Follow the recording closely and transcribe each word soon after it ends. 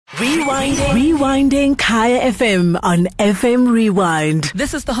Rewinding Kaya FM on FM Rewind.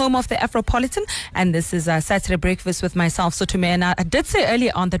 This is the home of the Afropolitan, and this is Saturday Breakfast with myself, Sotho. And I did say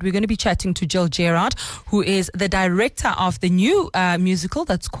earlier on that we're going to be chatting to Gerard, who is the director of the new musical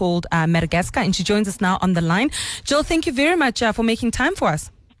that's called Madagascar, and she joins us now on the line. Jill, thank you very much for making time for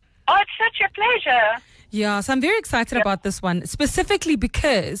us. Oh, it's such a pleasure. Yeah, so I'm very excited about this one, specifically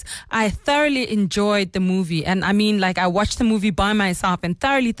because I thoroughly enjoyed the movie. And I mean, like, I watched the movie by myself and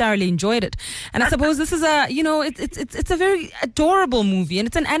thoroughly enjoyed it. And I suppose this is it's a very adorable movie, and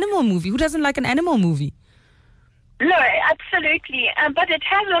it's an animal movie. Who doesn't like an animal movie? No, absolutely. But it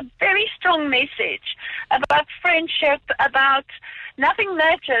has a very strong message about friendship, about nothing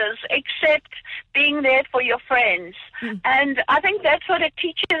matters except being there for your friends. And I think that's what it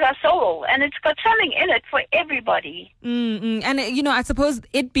teaches us all. And it's got something in it for everybody. And, I suppose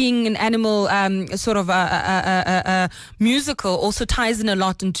it being an animal sort of a musical also ties in a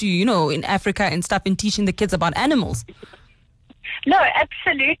lot into, in Africa and stuff, in teaching the kids about animals. No,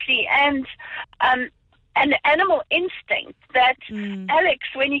 absolutely. And an animal instinct that Alex,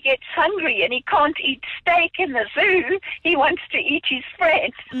 when he gets hungry and he can't eat steak in the zoo, he wants to eat his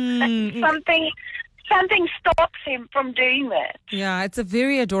friend. Something stops him from doing that. Yeah, it's a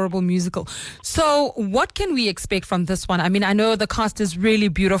very adorable musical. So what can we expect from this one? I mean, I know the cast is really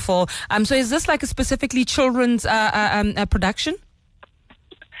beautiful. So is this like a specifically children's production?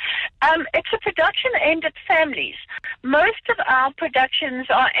 It's a production aimed at families. Most of our productions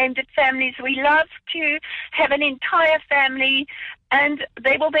are aimed at families. We love to have an entire family, and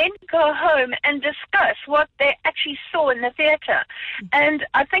they will then go home and discuss what they actually saw in the theatre. And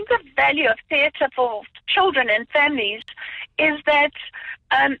I think the value of theatre for children and families is that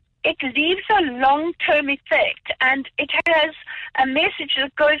it leaves a long-term effect, and it has a message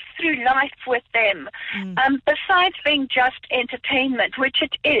that goes through life with them. Besides being just entertainment, which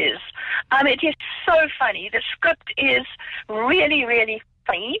it is so funny. The script is really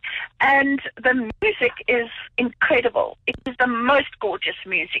funny, and the music is incredible. It is the most gorgeous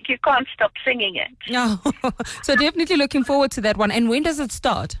music. You can't stop singing it. Oh, so definitely looking forward to that one. And when does it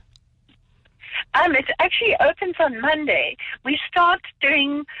start? It actually opens on Monday. We start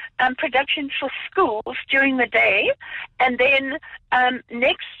doing productions for schools during the day, and then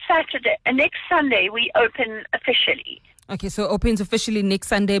next Sunday we open officially. Okay, so it opens officially next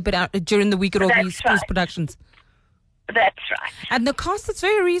Sunday, but during the week it will be schools productions. That's right. And the cost is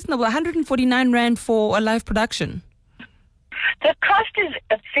very reasonable, 149 Rand for a live production. The cost is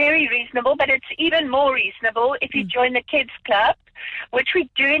very reasonable, but it's even more reasonable if you join the Kids Club, which we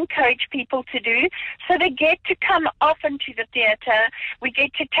do encourage people to do. So they get to come often to the theatre. We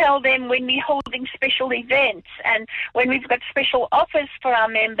get to tell them when we're holding special events and when we've got special offers for our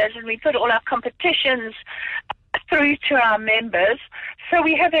members, and we put all our competitions through to our members. So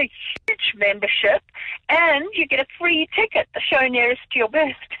we have a huge membership, and you get a free ticket, the show nearest to your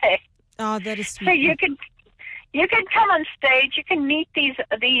birthday. Oh, that is sweet. So you can come on stage, you can meet these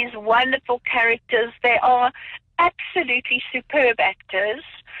wonderful characters. They are absolutely superb actors.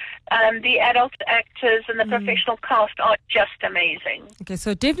 The adult actors and the professional cast are just amazing. Okay,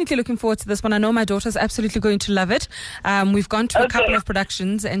 so definitely looking forward to this one. I know my daughter's absolutely going to love it. We've gone to a couple of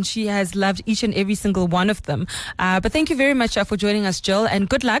productions, and she has loved each and every single one of them. But thank you very much for joining us, Jill, and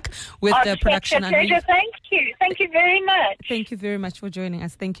good luck with the production. It's a pleasure. Thank you. Thank you very much. Thank you very much for joining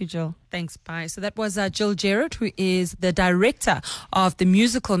us. Thank you, Jill. Thanks. Bye. So that was Gerard, who is the director of the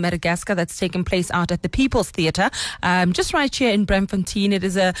musical Madagascar that's taken place out at the People's Theatre, just right here in Braamfontein. It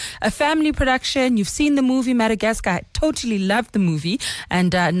is a family production. You've seen the movie Madagascar. I totally loved the movie,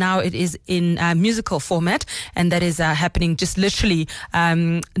 and now it is in musical format, and that is happening just literally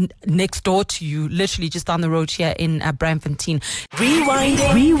next door to you, literally just down the road here in Braamfontein.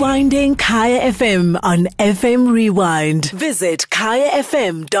 Rewinding Kaya FM on FM Rewind. Visit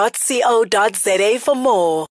kayafm.co.za for more.